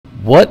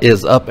What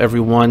is up,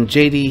 everyone?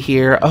 JD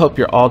here. I hope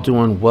you're all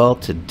doing well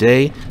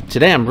today.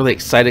 Today I'm really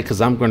excited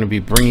because I'm going to be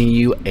bringing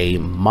you a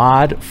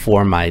mod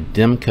for my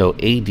Demko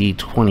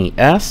AD20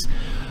 S.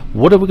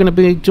 What are we going to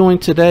be doing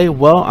today?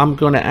 Well, I'm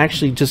going to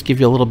actually just give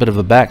you a little bit of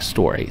a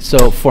backstory.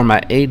 So for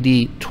my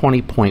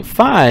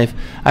AD20.5,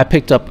 I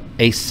picked up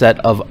a set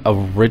of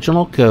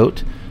original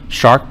GOAT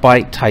shark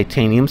bite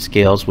titanium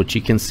scales, which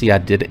you can see I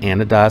did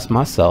anodize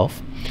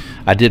myself.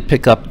 I did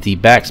pick up the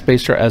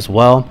backspacer as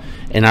well,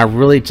 and I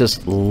really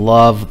just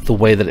love the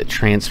way that it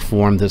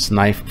transformed this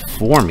knife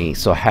for me.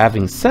 So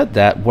having said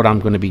that, what I'm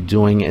going to be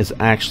doing is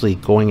actually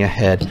going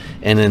ahead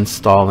and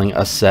installing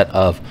a set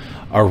of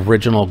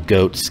original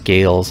GOAT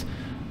scales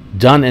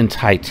done in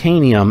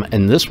titanium,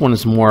 and this one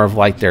is more of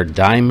like their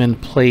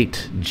diamond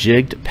plate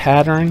jigged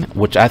pattern,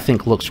 which I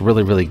think looks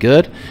really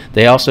good.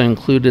 They also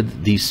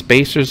included the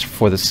spacers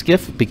for the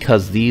skiff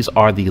because these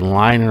are the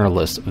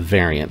linerless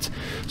variants.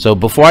 So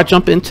before I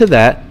jump into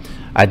that,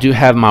 I do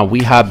have my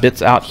Weehaw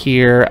bits out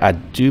here. I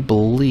do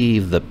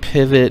believe the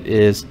pivot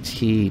is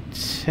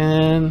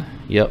T10.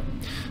 Yep.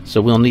 So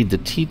we'll need the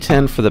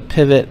T10 for the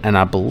pivot, and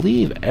I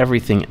believe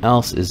everything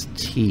else is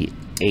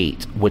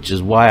T8, which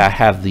is why I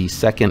have the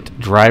second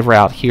driver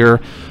out here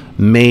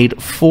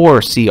made for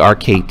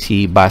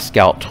CRKT by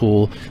Scout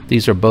Tool.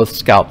 These are both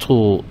Scout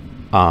Tool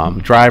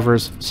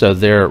drivers, so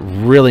they're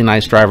really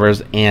nice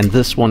drivers, and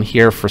this one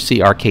here for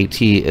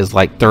CRKT is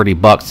like 30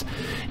 bucks,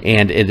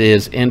 and it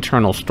is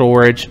internal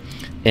storage,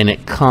 and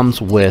it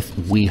comes with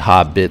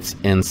Weehaw bits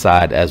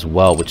inside as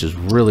well, which is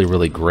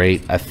really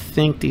great. I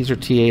think these are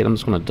T8. I'm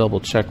just going to double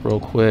check real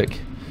quick.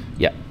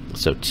 Yeah,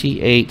 so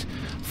T8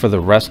 for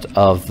the rest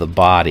of the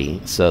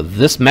body. So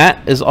this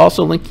mat is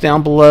also linked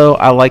down below.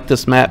 I like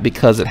this mat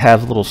because it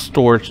has little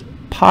storage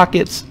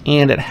pockets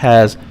and it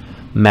has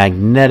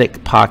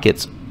magnetic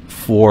pockets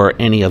for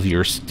any of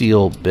your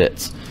steel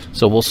bits.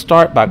 So we'll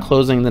start by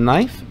closing the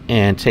knife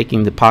and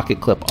taking the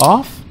pocket clip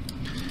off.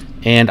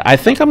 And I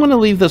think I'm going to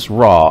leave this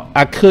raw.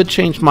 I could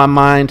change my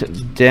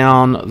mind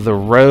down the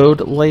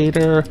road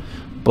later,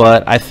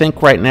 but I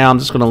think right now I'm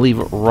just going to leave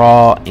it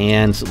raw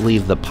and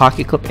leave the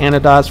pocket clip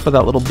anodized for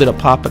that little bit of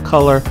pop of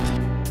color.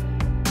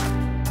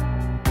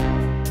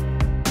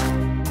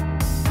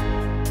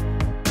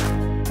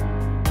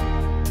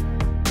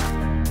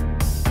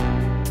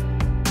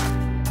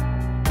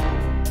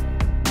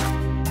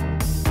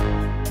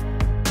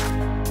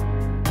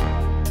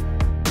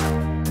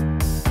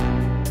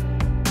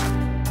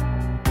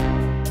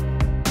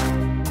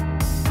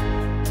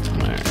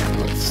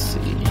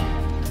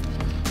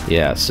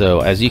 Yeah,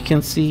 so as you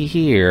can see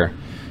here,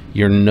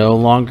 you're no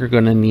longer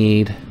going to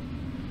need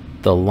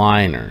the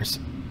liners.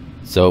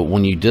 So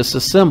when you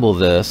disassemble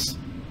this,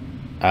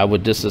 I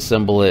would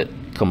disassemble it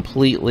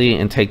completely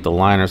and take the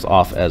liners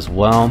off as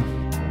well.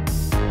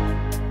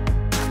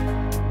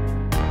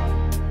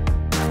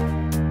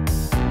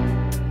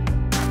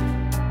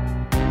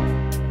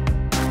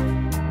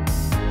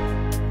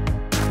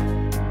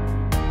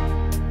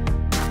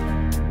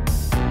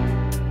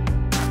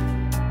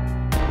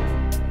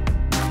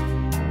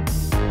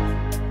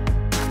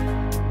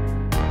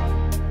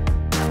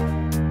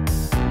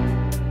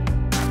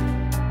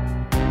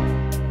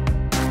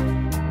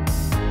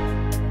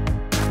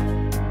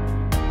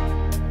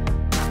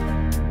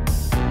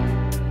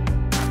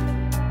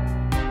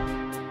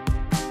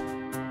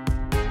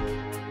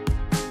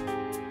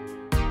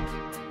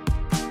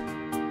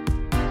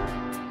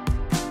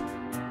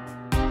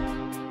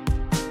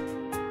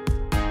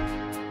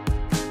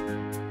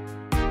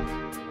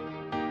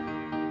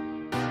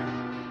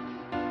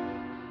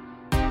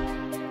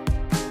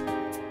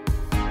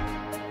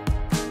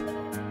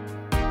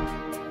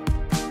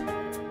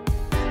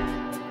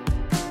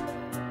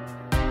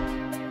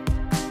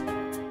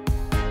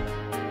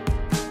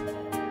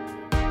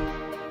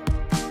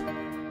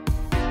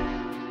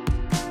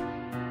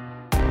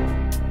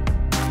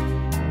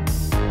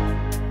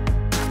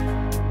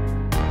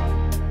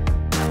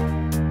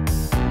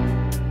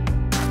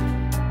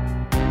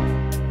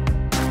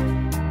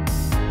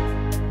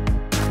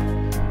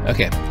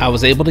 Okay, I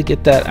was able to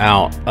get that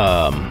out.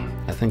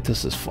 I think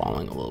this is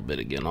falling a little bit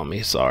again on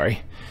me,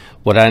 sorry.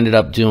 What I ended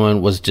up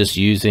doing was just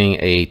using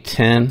a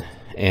 10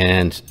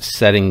 and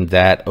setting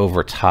that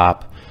over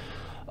top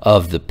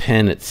of the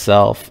pin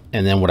itself,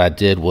 and then what I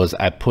did was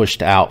I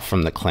pushed out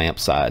from the clamp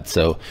side.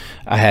 So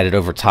I had it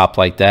over top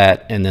like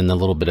that, and then the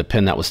little bit of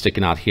pin that was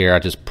sticking out here, I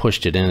just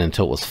pushed it in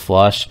until it was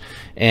flush.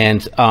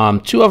 And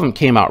two of them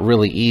came out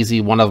really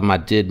easy. One of them I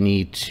did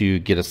need to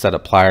get a set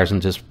of pliers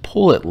and just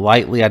pull it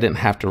lightly. I didn't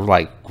have to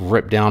like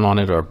grip down on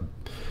it or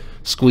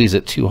squeeze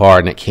it too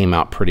hard, and it came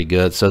out pretty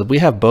good. So we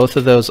have both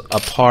of those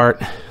apart.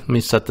 Let me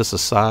set this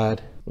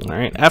aside. All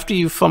right, after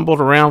you've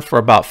fumbled around for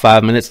about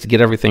 5 minutes to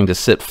get everything to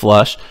sit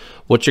flush,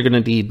 what you're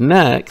going to need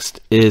next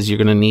is you're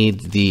going to need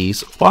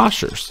these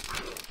washers,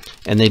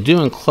 and they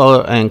do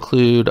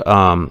include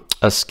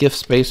a skiff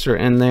spacer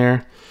in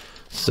there,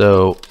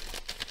 so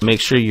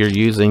make sure you're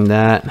using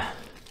that.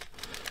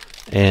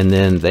 And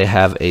then they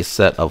have a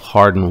set of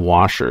hardened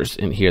washers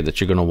in here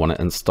that you're going to want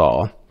to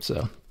install.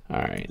 So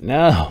all right,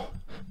 now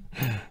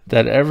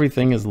that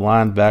everything is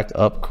lined back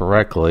up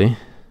correctly.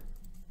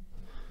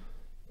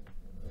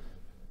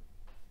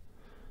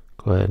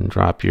 Go ahead and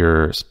drop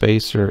your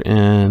spacer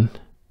in.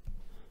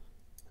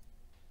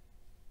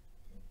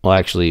 Well,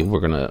 actually,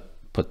 we're going to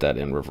put that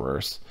in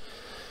reverse.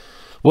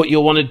 What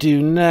you'll want to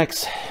do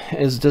next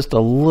is just a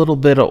little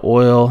bit of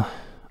oil,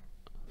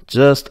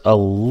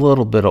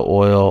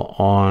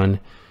 on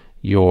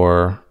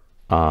your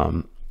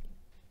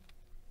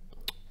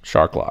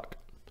shark lock.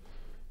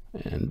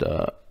 And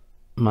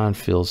mine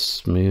feels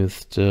smooth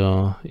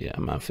still. Yeah,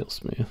 mine feels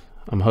smooth.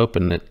 I'm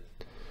hoping it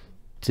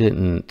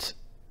didn't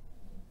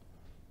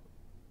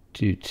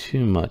do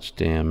too much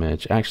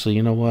damage. Actually,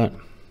 you know what?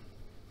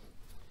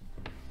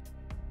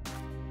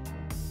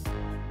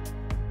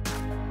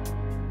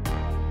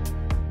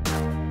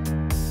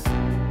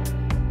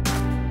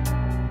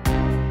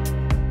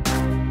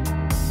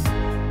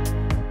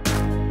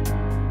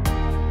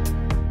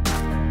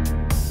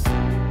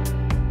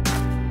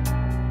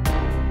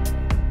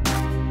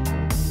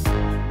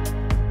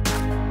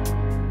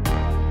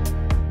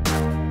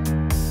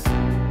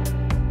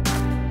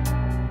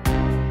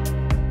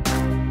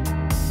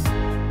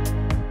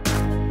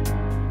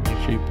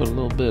 You put a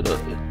little bit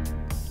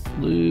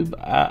of lube.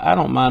 I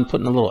don't mind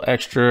putting a little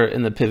extra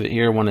in the pivot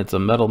here when it's a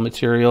metal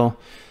material,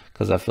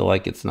 because I feel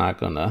like it's not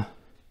gonna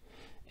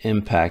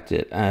impact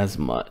it as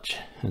much.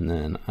 And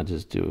then I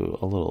just do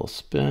a little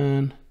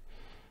spin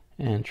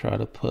and try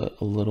to put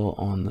a little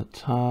on the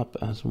top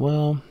as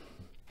well.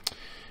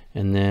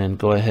 And then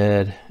go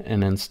ahead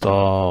and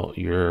install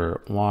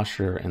your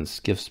washer and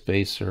skiff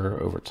spacer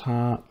over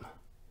top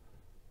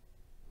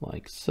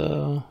like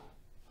so,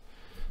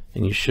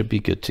 and you should be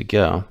good to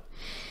go.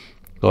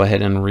 Go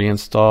ahead and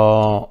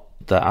reinstall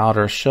the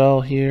outer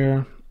shell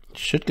here.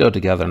 Should go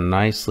together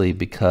nicely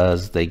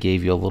because they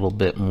gave you a little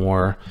bit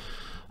more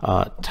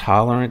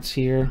tolerance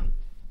here.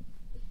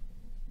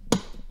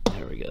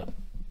 There we go.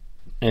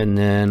 And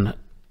then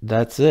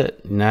that's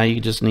it. Now you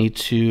just need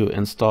to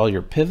install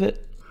your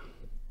pivot.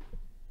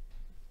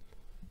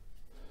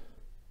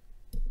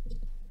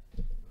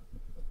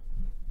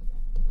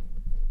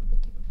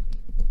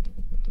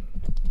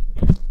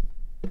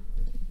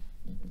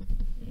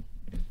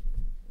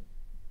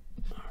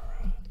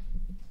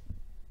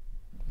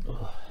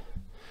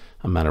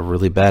 I'm at a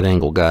really bad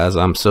angle, guys.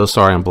 I'm so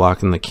sorry I'm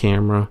blocking the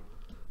camera.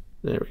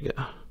 There we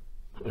go.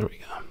 There we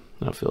go.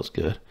 That feels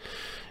good.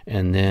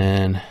 And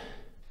then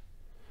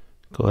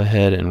go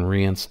ahead and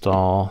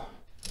reinstall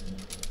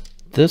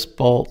this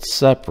bolt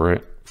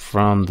separate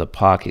from the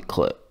pocket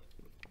clip.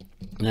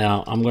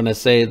 Now, I'm going to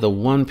say the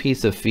one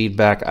piece of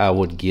feedback I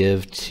would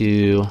give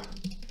to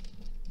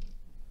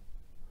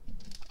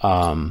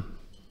whoa.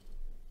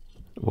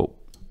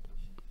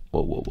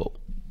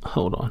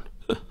 Hold on.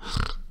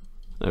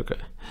 Okay.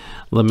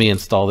 Let me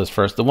install this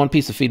first. The one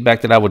piece of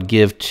feedback that I would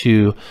give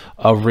to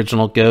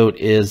Original Goat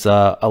is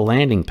a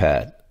landing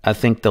pad. I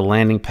think the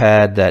landing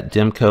pad that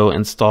Demko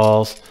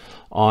installs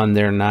on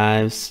their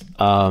knives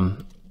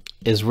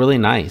is really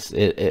nice.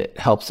 It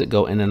helps it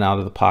go in and out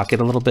of the pocket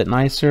a little bit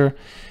nicer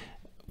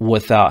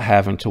without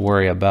having to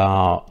worry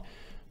about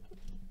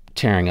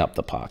tearing up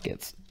the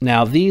pockets.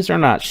 Now, these are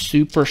not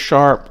super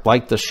sharp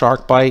like the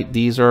Shark Bite.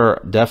 These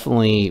are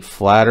definitely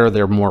flatter.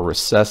 They're more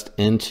recessed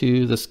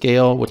into the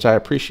scale, which I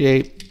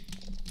appreciate.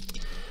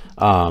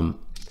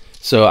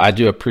 So I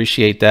do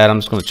appreciate that. I'm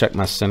just going to check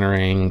my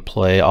centering,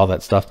 play, all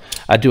that stuff.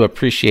 I do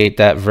appreciate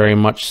that very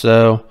much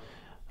so.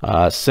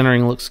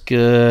 Centering looks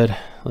good.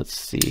 Let's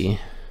see.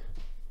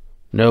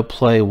 No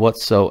play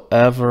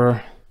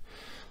whatsoever.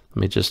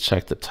 Let me just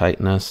check the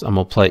tightness. I'm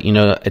going to play. You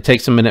know, it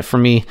takes a minute for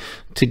me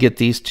to get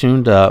these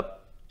tuned up.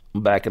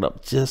 Back it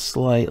up just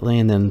slightly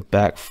and then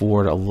back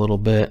forward a little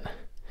bit.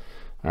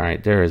 All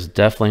right, there is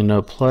definitely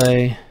no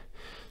play.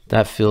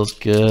 That feels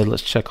good.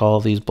 Let's check all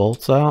these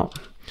bolts out.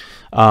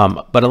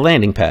 But a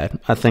landing pad,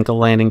 I think a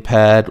landing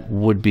pad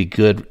would be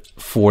good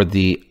for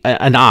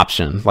an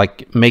option,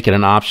 like make it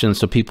an option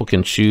so people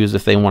can choose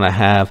if they want to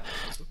have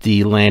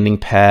the landing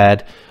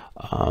pad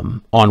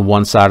on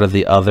one side or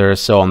the other.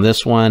 So on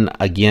this one,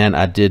 again,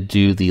 I did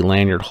do the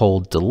lanyard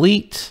hold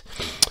delete.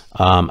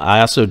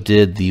 I also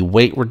did the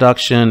weight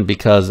reduction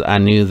because I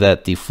knew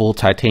that the full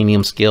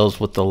titanium scales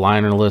with the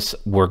linerless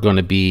were going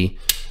to be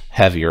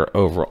heavier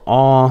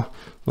overall.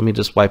 Let me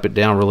just wipe it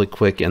down really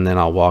quick and then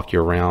I'll walk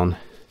you around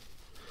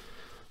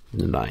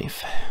the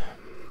knife.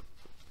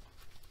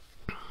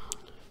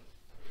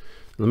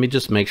 Let me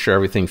just make sure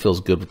everything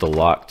feels good with the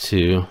lock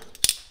too.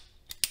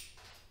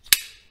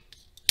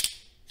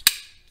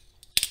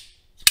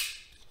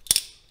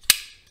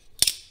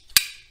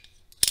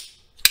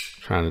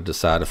 Trying to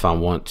decide if I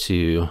want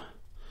to.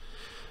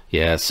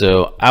 Yeah,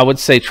 so I would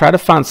say try to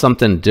find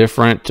something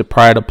different to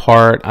pry it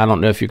apart. I don't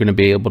know if you're going to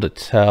be able to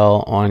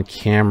tell on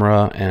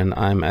camera, and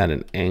I'm at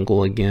an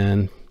angle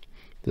again.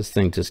 This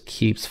thing just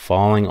keeps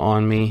falling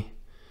on me.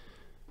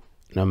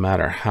 No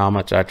matter how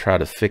much I try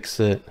to fix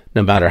it,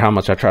 no matter how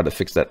much I try to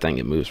fix that thing,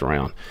 it moves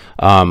around.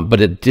 But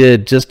it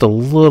did just a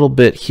little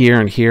bit here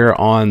and here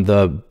on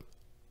the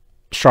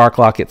shark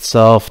lock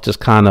itself, just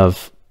kind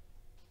of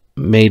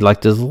made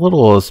like this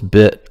littlest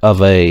bit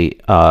of a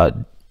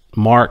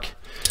mark,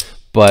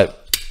 but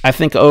I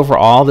think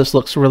overall this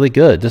looks really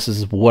good. This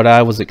is what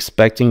I was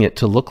expecting it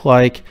to look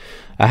like.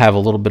 I have a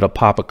little bit of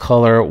pop of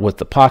color with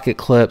the pocket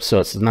clip, so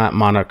it's not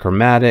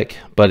monochromatic,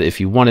 but if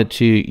you wanted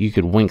to, you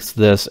could winx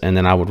this, and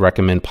then I would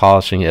recommend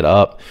polishing it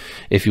up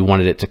if you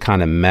wanted it to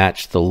kind of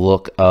match the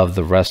look of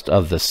the rest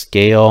of the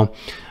scale.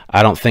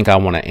 I don't think I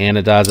want to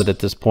anodize it at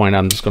this point.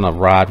 I'm just going to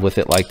ride with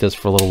it like this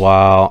for a little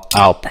while.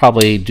 I'll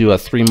probably do a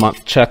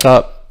 3-month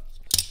checkup,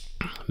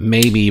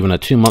 maybe even a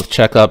 2-month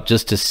checkup,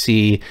 just to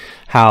see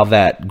how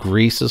that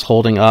grease is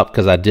holding up,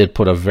 because I did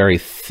put a very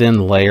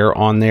thin layer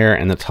on there,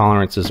 and the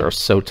tolerances are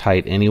so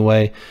tight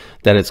anyway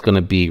that it's going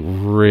to be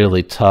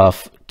really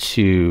tough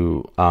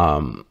to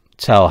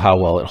tell how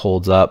well it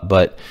holds up.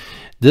 But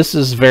this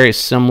is very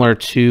similar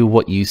to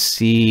what you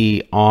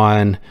see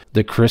on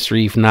the Chris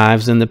Reeve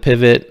knives in the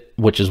pivot,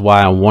 which is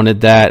why I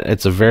wanted that.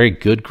 It's a very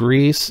good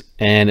grease,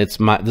 and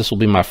this will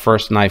be my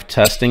first knife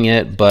testing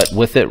it, but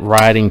with it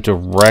riding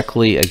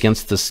directly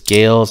against the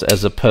scales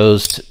as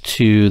opposed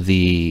to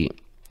the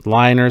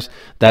liners,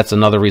 that's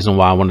another reason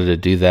why I wanted to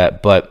do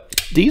that.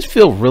 But these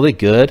feel really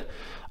good.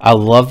 I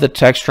love the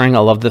texturing. I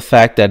love the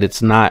fact that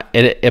it's not,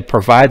 it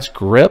provides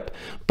grip,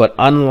 but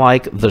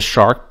unlike the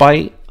Shark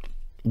Bite,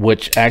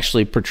 which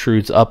actually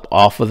protrudes up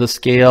off of the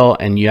scale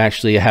and you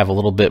actually have a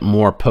little bit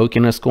more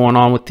pokiness going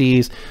on with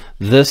these,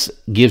 this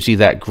gives you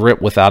that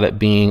grip without it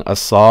being a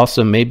saw.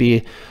 So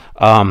maybe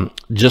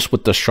just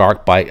with the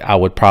Shark Bite, I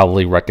would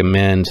probably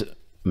recommend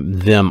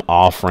them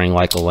offering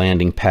like a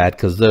landing pad,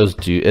 because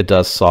it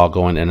does saw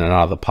going in and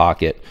out of the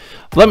pocket.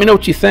 Let me know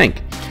what you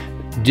think.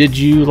 Did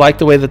you like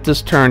the way that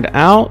this turned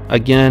out?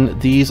 Again,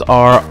 these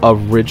are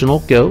original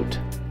goat.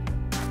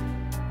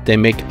 They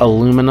make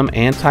aluminum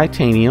and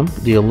titanium.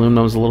 The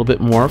aluminum is a little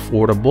bit more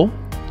affordable.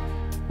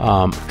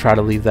 Try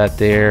to leave that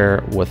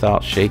there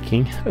without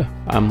shaking.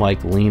 I'm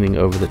like leaning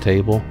over the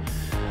table.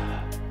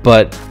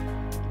 But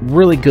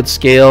really good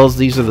scales.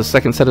 These are the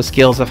second set of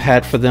scales I've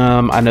had for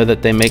them. I know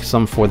that they make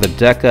some for the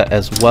Deca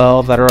as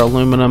well that are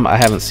aluminum. I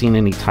haven't seen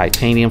any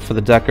titanium for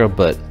the Deca,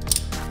 but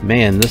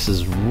man, this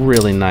is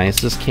really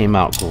nice. This came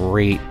out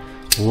great.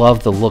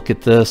 Love the look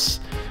at this.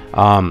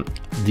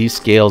 These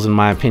scales, in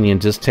my opinion,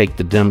 just take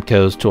the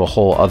Demkos to a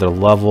whole other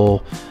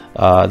level.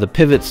 The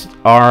pivots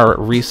are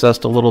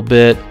recessed a little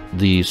bit,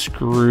 the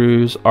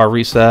screws are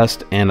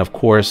recessed, and of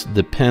course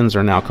the pins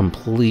are now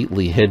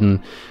completely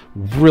hidden,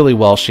 really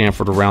well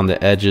chamfered around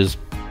the edges.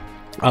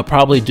 I'll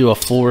probably do a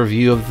full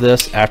review of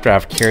this after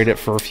I've carried it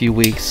for a few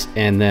weeks,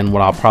 and then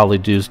what I'll probably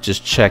do is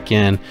just check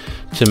in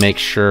to make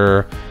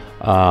sure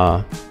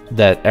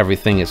that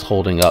everything is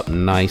holding up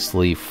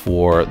nicely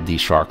for the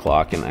Shark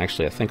Lock. And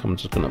actually, I think I'm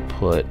just going to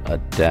put a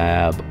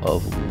dab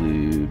of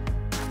lube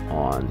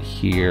on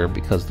here,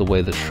 because the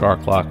way the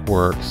Shark Lock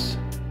works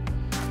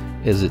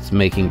is it's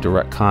making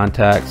direct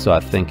contact, so I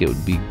think it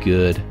would be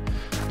good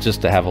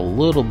just to have a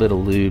little bit of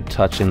lube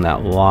touching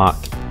that lock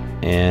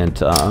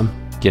and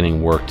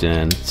getting worked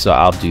in. So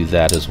I'll do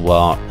that as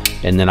well,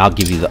 and then I'll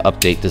give you the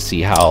update to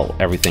see how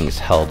everything's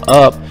held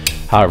up,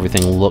 how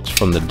everything looks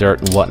from the dirt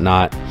and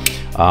whatnot.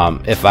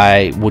 If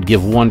I would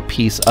give one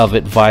piece of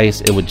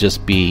advice, it would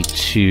just be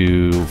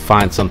to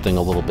find something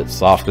a little bit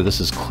softer.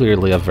 This is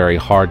clearly a very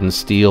hardened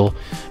steel.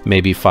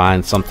 Maybe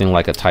find something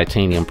like a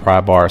titanium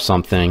pry bar or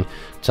something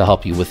to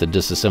help you with the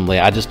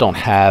disassembly. I just don't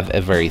have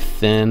a very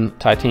thin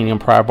titanium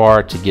pry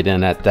bar to get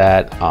in at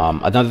that.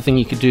 Another thing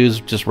you could do is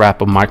just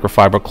wrap a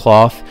microfiber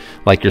cloth,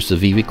 like your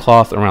Civivi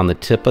cloth, around the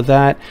tip of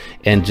that,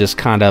 and just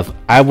kind of,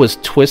 I was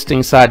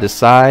twisting side to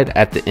side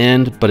at the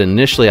end, but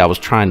initially I was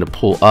trying to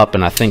pull up,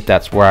 and I think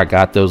that's where I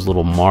got those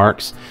little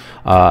marks.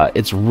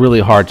 It's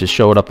really hard to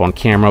show it up on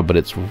camera, but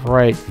it's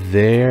right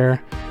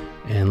there.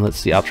 And let's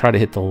see, I'll try to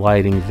hit the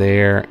lighting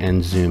there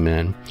and zoom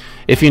in.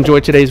 If you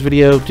enjoyed today's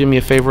video, do me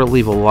a favor,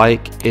 leave a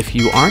like. If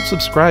you aren't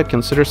subscribed,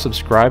 consider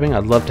subscribing.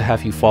 I'd love to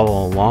have you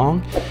follow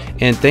along.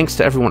 And thanks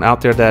to everyone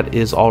out there that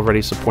is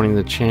already supporting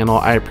the channel.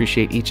 I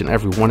appreciate each and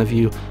every one of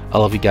you. I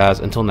love you guys.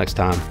 Until next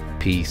time,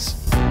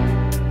 peace.